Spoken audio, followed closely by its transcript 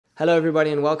Hello everybody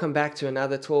and welcome back to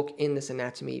another talk in this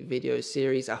anatomy video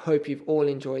series. I hope you've all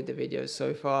enjoyed the videos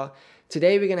so far.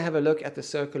 Today we're going to have a look at the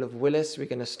Circle of Willis. We're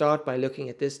going to start by looking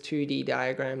at this 2D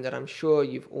diagram that I'm sure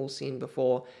you've all seen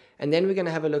before. And then we're going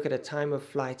to have a look at a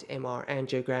time-of-flight MR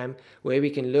angiogram where we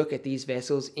can look at these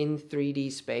vessels in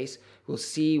 3D space. We'll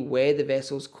see where the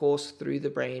vessels course through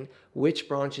the brain, which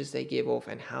branches they give off,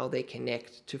 and how they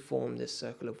connect to form this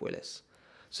Circle of Willis.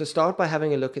 So start by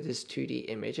having a look at this 2D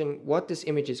image, and what this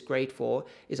image is great for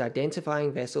is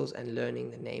identifying vessels and learning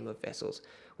the name of vessels.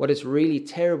 What it's really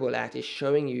terrible at is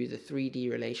showing you the 3D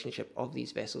relationship of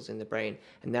these vessels in the brain,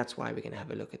 and that's why we're going to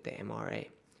have a look at the MRA.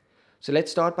 So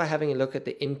let's start by having a look at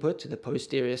the input to the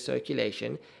posterior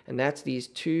circulation, and that's these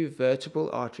two vertebral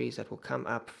arteries that will come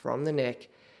up from the neck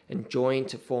and join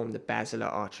to form the basilar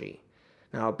artery.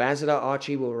 Now, a basilar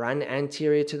artery will run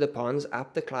anterior to the pons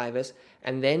up the clivus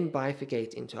and then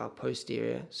bifurcate into our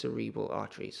posterior cerebral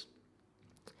arteries.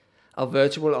 Our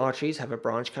vertebral arteries have a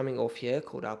branch coming off here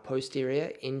called our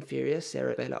posterior inferior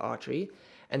cerebellar artery,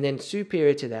 and then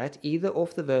superior to that, either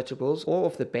off the vertebrals or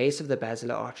off the base of the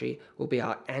basilar artery, will be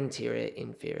our anterior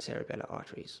inferior cerebellar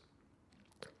arteries.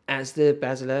 As the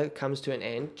basilar comes to an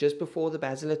end, just before the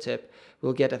basilar tip,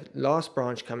 we'll get a last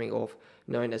branch coming off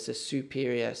known as the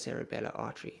superior cerebellar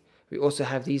artery. We also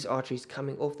have these arteries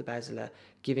coming off the basilar,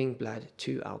 giving blood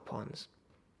to our pons.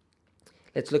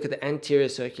 Let's look at the anterior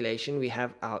circulation. We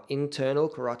have our internal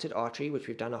carotid artery, which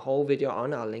we've done a whole video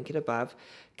on, I'll link it above,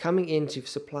 coming in to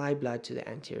supply blood to the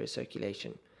anterior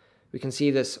circulation. We can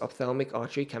see this ophthalmic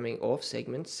artery coming off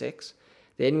segment 6.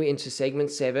 Then we're into segment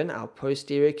 7, our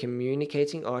posterior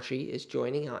communicating artery is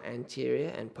joining our anterior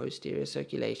and posterior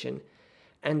circulation.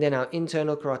 And then our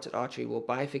internal carotid artery will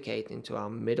bifurcate into our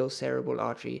middle cerebral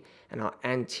artery and our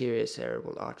anterior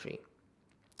cerebral artery.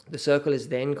 The circle is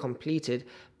then completed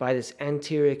by this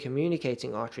anterior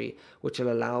communicating artery, which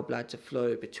will allow blood to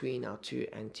flow between our two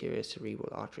anterior cerebral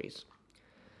arteries.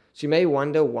 So you may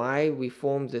wonder why we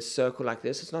formed this circle like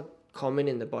this. It's not common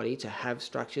in the body to have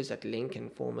structures that link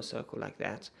and form a circle like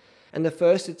that. And the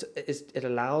first is it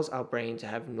allows our brain to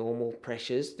have normal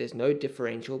pressures. There's no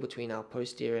differential between our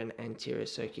posterior and anterior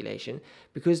circulation.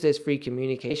 Because there's free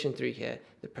communication through here,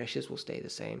 the pressures will stay the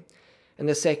same. And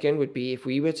the second would be if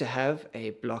we were to have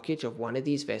a blockage of one of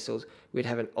these vessels, we'd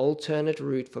have an alternate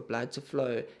route for blood to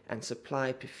flow and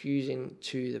supply perfusion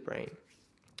to the brain.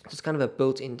 It's kind of a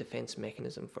built-in defense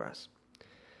mechanism for us.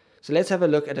 So let's have a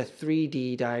look at a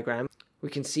 3D diagram. We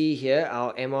can see here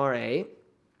our MRA.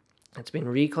 It's been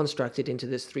reconstructed into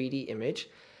this 3D image.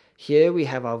 Here we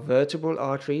have our vertebral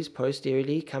arteries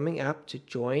posteriorly coming up to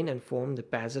join and form the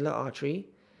basilar artery.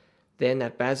 Then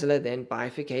that basilar then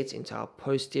bifurcates into our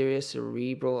posterior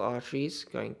cerebral arteries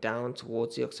going down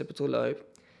towards the occipital lobe.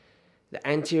 The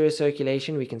anterior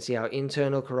circulation, we can see our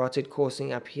internal carotid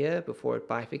coursing up here before it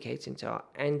bifurcates into our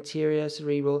anterior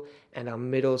cerebral and our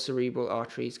middle cerebral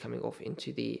arteries coming off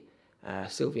into the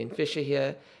Sylvian fissure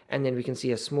here, and then we can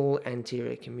see a small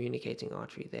anterior communicating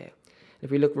artery there. If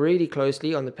we look really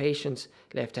closely on the patient's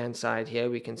left-hand side here,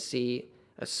 we can see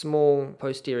a small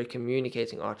posterior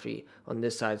communicating artery on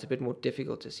this side. It's a bit more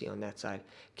difficult to see on that side,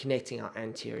 connecting our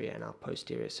anterior and our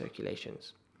posterior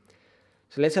circulations.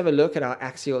 So let's have a look at our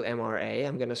axial MRA.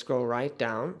 I'm going to scroll right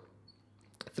down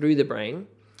through the brain.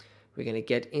 We're going to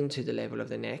get into the level of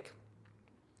the neck.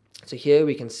 So here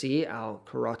we can see our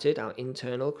carotid, our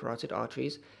internal carotid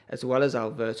arteries, as well as our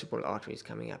vertebral arteries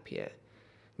coming up here.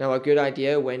 Now, a good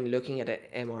idea when looking at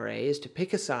an MRA is to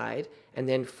pick a side and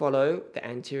then follow the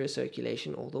anterior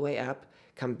circulation all the way up,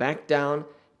 come back down,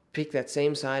 pick that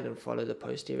same side and follow the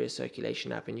posterior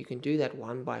circulation up. And you can do that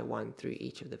one by one through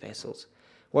each of the vessels.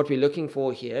 What we're looking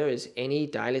for here is any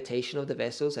dilatation of the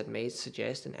vessels that may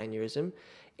suggest an aneurysm,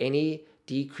 any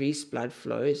decreased blood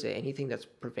flow, is there anything that's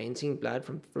preventing blood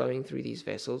from flowing through these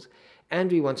vessels,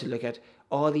 and we want to look at,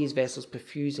 are these vessels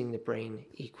perfusing the brain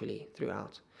equally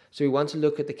throughout? So we want to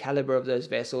look at the caliber of those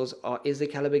vessels. Is the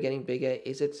caliber getting bigger?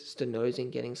 Is it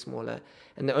stenosing, getting smaller?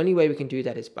 And the only way we can do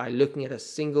that is by looking at a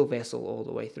single vessel all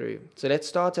the way through. So let's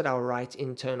start at our right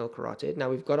internal carotid. Now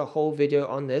we've got a whole video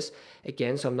on this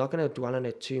again, so I'm not going to dwell on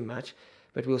it too much,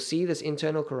 but we'll see this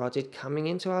internal carotid coming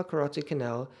into our carotid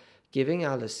canal, giving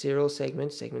our laceral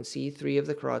segment, segment C3 of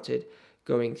the carotid,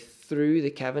 going through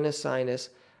the cavernous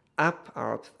sinus, up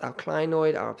our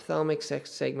clinoid, our ophthalmic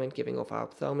segment, giving off our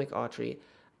ophthalmic artery,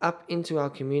 up into our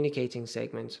communicating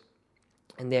segment,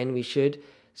 and then we should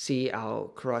see our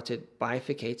carotid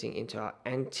bifurcating into our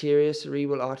anterior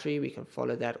cerebral artery. We can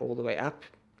follow that all the way up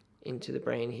into the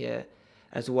brain here,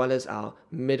 as well as our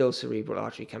middle cerebral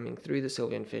artery coming through the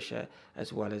sylvian fissure,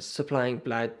 as well as supplying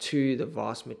blood to the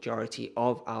vast majority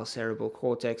of our cerebral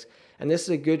cortex. And this is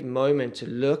a good moment to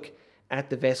look at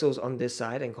the vessels on this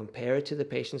side and compare it to the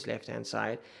patient's left-hand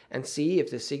side and see if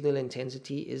the signal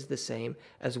intensity is the same,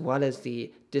 as well as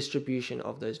the distribution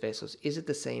of those vessels. Is it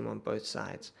the same on both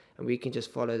sides? And we can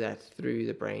just follow that through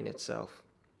the brain itself.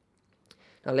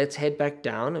 Now let's head back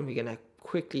down, and we're going to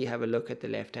quickly have a look at the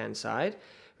left-hand side.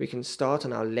 We can start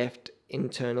on our left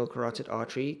internal carotid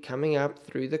artery, coming up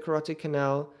through the carotid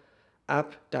canal,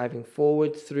 up, diving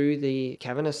forward through the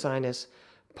cavernous sinus,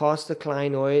 past the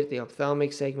clinoid, the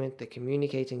ophthalmic segment, the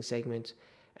communicating segment,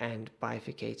 and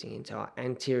bifurcating into our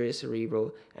anterior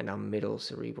cerebral and our middle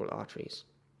cerebral arteries.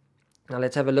 Now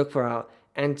let's have a look for our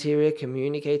anterior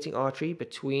communicating artery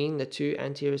between the two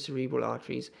anterior cerebral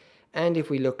arteries. And if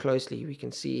we look closely, we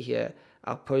can see here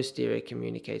our posterior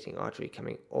communicating artery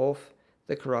coming off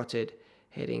the carotid,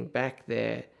 heading back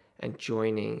there and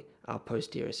joining our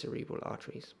posterior cerebral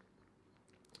arteries.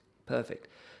 Perfect.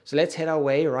 So let's head our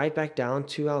way right back down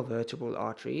to our vertebral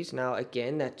arteries. Now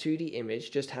again, that 2D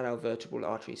image just had our vertebral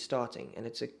arteries starting, and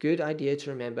it's a good idea to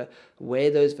remember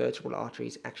where those vertebral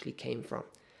arteries actually came from.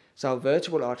 So our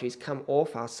vertebral arteries come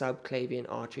off our subclavian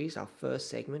arteries, our first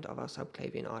segment of our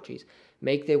subclavian arteries,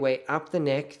 make their way up the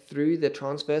neck through the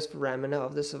transverse foramina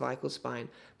of the cervical spine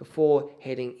before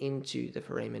heading into the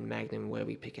foramen magnum, where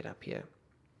we pick it up here.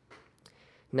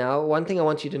 Now, one thing I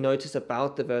want you to notice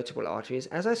about the vertebral arteries,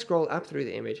 as I scroll up through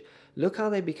the image, look how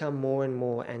they become more and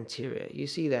more anterior. You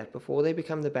see that before they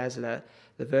become the basilar,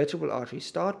 the vertebral arteries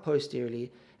start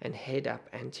posteriorly and head up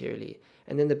anteriorly.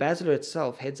 And then the basilar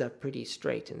itself heads up pretty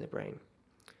straight in the brain.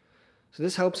 So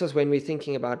this helps us when we're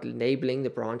thinking about labeling the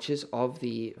branches of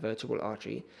the vertebral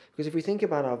artery. Because if we think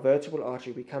about our vertebral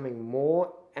artery becoming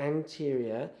more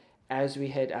anterior as we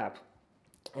head up,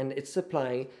 and it's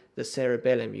supplying the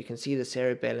cerebellum. You can see the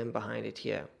cerebellum behind it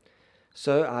here.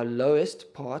 So our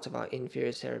lowest part of our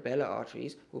inferior cerebellar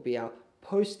arteries will be our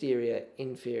posterior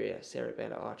inferior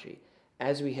cerebellar artery.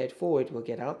 As we head forward, we'll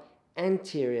get our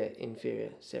anterior inferior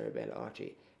cerebellar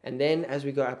artery. And then as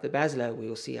we go up the basilar, we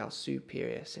will see our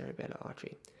superior cerebellar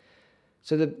artery.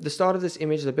 So the start of this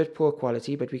image is a bit poor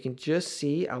quality, but we can just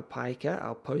see our pica,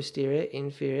 our posterior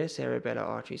inferior cerebellar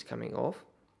arteries coming off.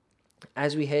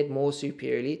 As we head more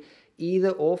superiorly,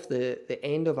 either off the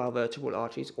end of our vertebral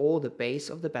arteries or the base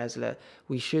of the basilar,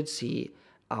 we should see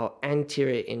our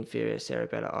anterior inferior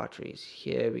cerebellar arteries.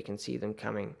 Here we can see them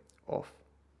coming off.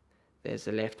 There's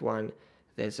the left one,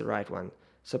 there's the right one,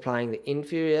 supplying the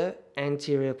inferior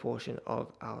anterior portion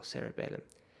of our cerebellum.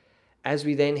 As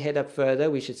we then head up further,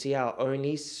 we should see our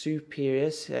only superior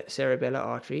cerebellar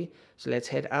artery. So let's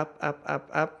head up, up, up,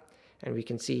 up. And we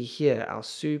can see here our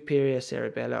superior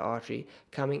cerebellar artery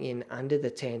coming in under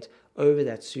the tent over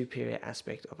that superior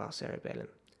aspect of our cerebellum.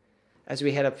 As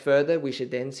we head up further, we should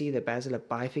then see the basilar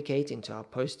bifurcate into our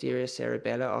posterior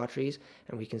cerebellar arteries,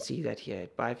 and we can see that here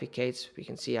it bifurcates. We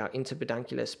can see our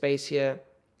interpeduncular space here,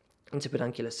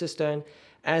 interpeduncular cistern.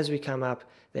 As we come up,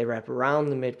 they wrap around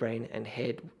the midbrain and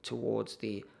head towards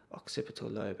the occipital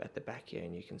lobe at the back here,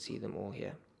 and you can see them all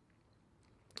here.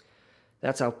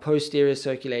 That's our posterior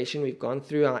circulation. We've gone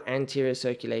through our anterior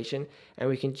circulation, and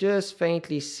we can just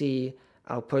faintly see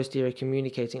our posterior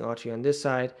communicating artery on this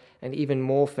side, and even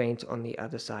more faint on the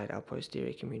other side, our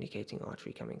posterior communicating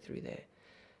artery coming through there.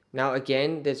 Now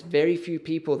again, there's very few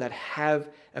people that have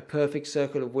a perfect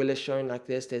circle of Willis shown like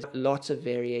this. There's lots of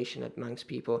variation amongst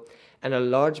people, and a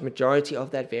large majority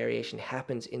of that variation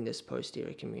happens in this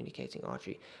posterior communicating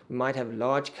artery. We might have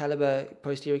large caliber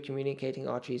posterior communicating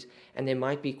arteries, and there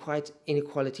might be quite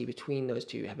inequality between those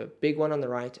two. You have a big one on the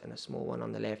right and a small one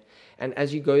on the left. And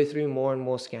as you go through more and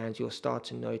more scans, you'll start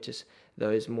to notice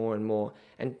those more and more,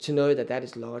 and to know that that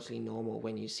is largely normal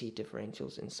when you see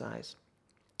differentials in size.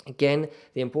 Again,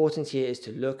 the importance here is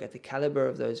to look at the caliber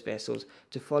of those vessels,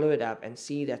 to follow it up and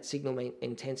see that signal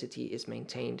intensity is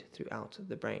maintained throughout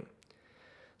the brain.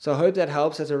 So I hope that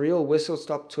helps as a real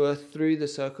whistle-stop tour through the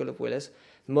Circle of Willis.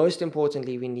 Most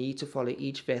importantly, we need to follow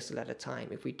each vessel at a time.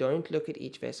 If we don't look at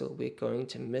each vessel, we're going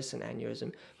to miss an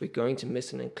aneurysm, we're going to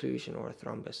miss an occlusion or a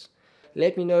thrombus.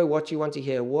 Let me know what you want to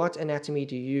hear. What anatomy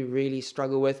do you really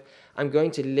struggle with? I'm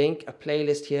going to link a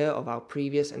playlist here of our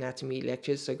previous anatomy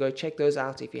lectures, so go check those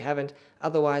out if you haven't.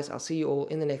 Otherwise, I'll see you all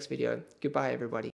in the next video. Goodbye, everybody.